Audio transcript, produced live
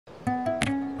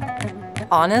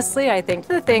Honestly, I think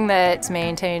the thing that's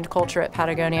maintained culture at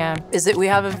Patagonia is that we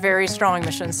have a very strong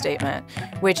mission statement,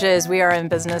 which is we are in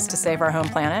business to save our home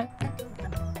planet.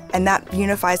 And that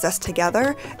unifies us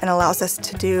together and allows us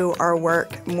to do our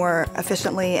work more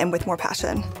efficiently and with more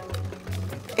passion.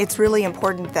 It's really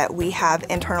important that we have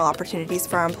internal opportunities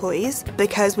for our employees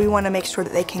because we want to make sure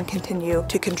that they can continue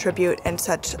to contribute in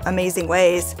such amazing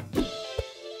ways.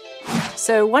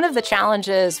 So one of the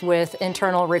challenges with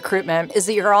internal recruitment is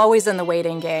that you're always in the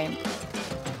waiting game.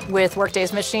 With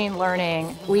Workday's machine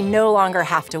learning, we no longer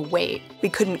have to wait. We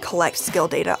couldn't collect skill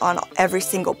data on every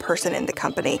single person in the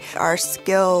company. Our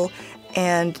skill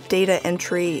and data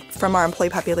entry from our employee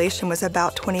population was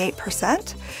about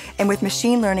 28%. And with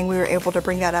machine learning, we were able to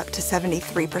bring that up to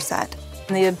 73%.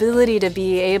 And the ability to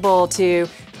be able to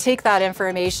take that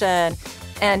information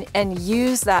and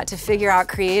use that to figure out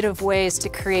creative ways to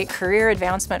create career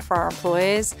advancement for our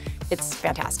employees, it's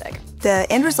fantastic. The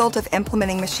end result of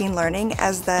implementing machine learning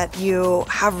is that you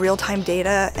have real-time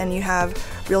data and you have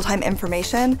real-time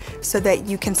information so that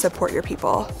you can support your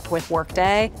people. With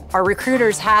Workday, our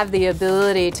recruiters have the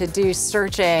ability to do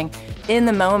searching in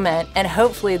the moment and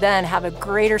hopefully then have a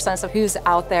greater sense of who's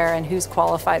out there and who's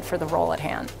qualified for the role at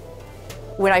hand.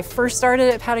 When I first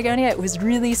started at Patagonia, it was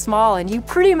really small and you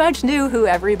pretty much knew who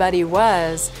everybody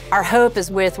was. Our hope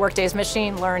is with Workday's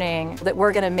machine learning that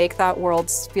we're going to make that world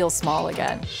feel small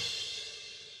again.